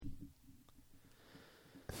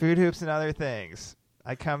Food Hoops and Other Things.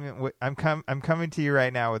 I'm coming to you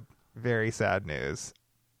right now with very sad news.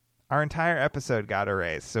 Our entire episode got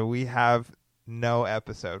erased, so we have no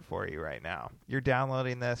episode for you right now. You're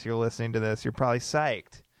downloading this, you're listening to this, you're probably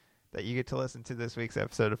psyched that you get to listen to this week's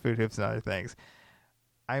episode of Food Hoops and Other Things.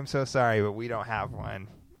 I'm so sorry, but we don't have one.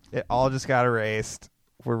 It all just got erased.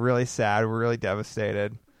 We're really sad. We're really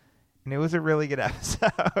devastated. And it was a really good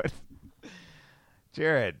episode.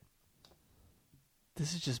 Jared.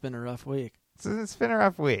 This has just been a rough week. It's been a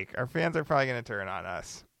rough week. Our fans are probably going to turn on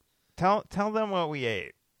us. Tell them what we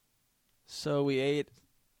ate. So we ate...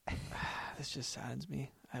 This just saddens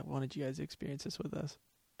me. I wanted you guys to experience this with us.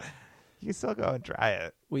 You can still go and try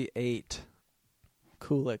it. We ate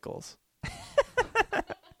Kool-Lickles.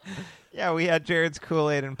 Yeah, we had Jared's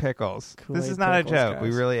Kool-Aid and pickles. This is not pickles, a joke. guys.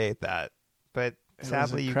 We really ate that. But It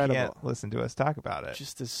sadly, was you incredible. can't listen to us talk about it.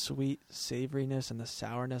 Just the sweet savoriness and the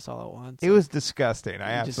sourness all at once. It was disgusting. I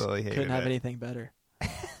You absolutely just hated couldn't have it. anything better.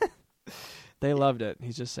 They loved it.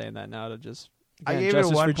 He's just saying that now to just... I Again, gave it a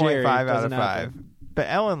justice for Jerry 1.5 out of doesn't 5. happen. But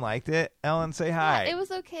Ellen liked it. Ellen, say hi. Yeah, it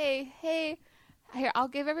was okay. Hey, here, I'll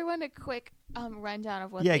give everyone a quick rundown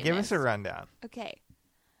of what Yeah, they give missed. us a rundown. Okay.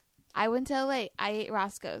 I went to LA. I ate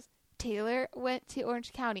Roscoe's. Taylor went to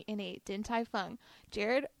Orange County and ate Din Tai Fung.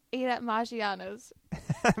 Jared ate at Maggiano's.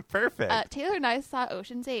 Perfect. Taylor and I saw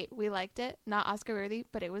Ocean's 8. We liked it. Not Oscar worthy,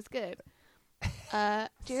 but it was good.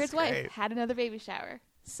 Jared's wife great. had another baby shower.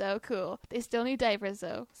 So cool. They still need diapers,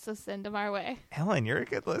 though, so send them our way. Ellen, you're a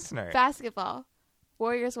good listener. Basketball.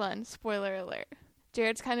 Warriors won. Spoiler alert.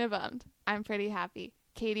 Jared's kind of bummed. I'm pretty happy.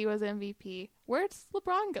 Katie was MVP. Where's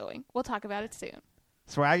LeBron going? We'll talk about it soon.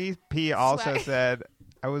 Swaggy P also Swag. said,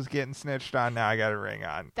 I was getting snitched on, now I got a ring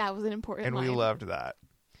on. That was an important And line. we loved that.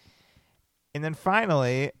 And then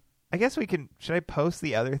finally, I guess we can... Should I post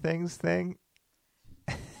the other things thing?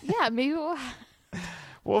 Yeah, maybe we'll...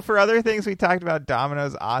 Well, for other things, we talked about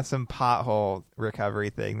Domino's awesome pothole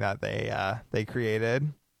recovery thing that they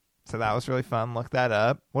created. So that was really fun. Look that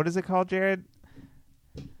up. What is it called, Jared?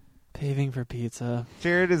 Paving for pizza.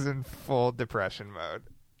 Jared is in full depression mode.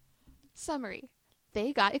 Summary.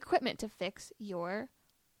 They got equipment to fix your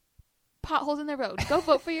potholes in the road. Go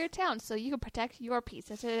vote for your town so you can protect your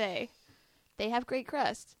pizza today. They have great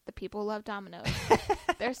crust. The people love Domino's.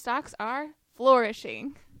 Their stocks are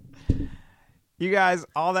flourishing. You guys,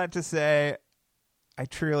 all that to say, I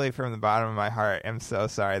truly, from the bottom of my heart, am so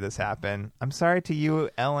sorry this happened. I'm sorry to you,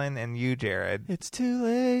 Ellen, and you, Jared. It's too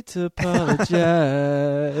late to apologize.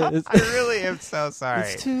 I really am so sorry.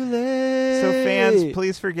 It's too late. So fans,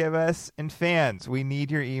 please forgive us. And fans, we need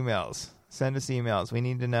your emails. Send us emails. We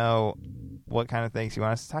need to know what kind of things you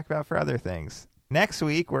want us to talk about for other things. Next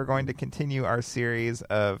week, we're going to continue our series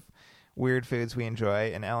of weird foods we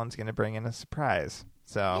enjoy, and Ellen's going to bring in a surprise.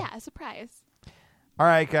 So, Yeah, a surprise. all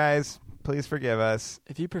right, guys, please forgive us.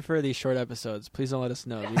 If you prefer these short episodes, please don't let us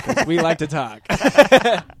know because we like to talk.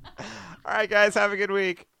 All right, guys, have a good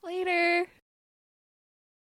week. Later.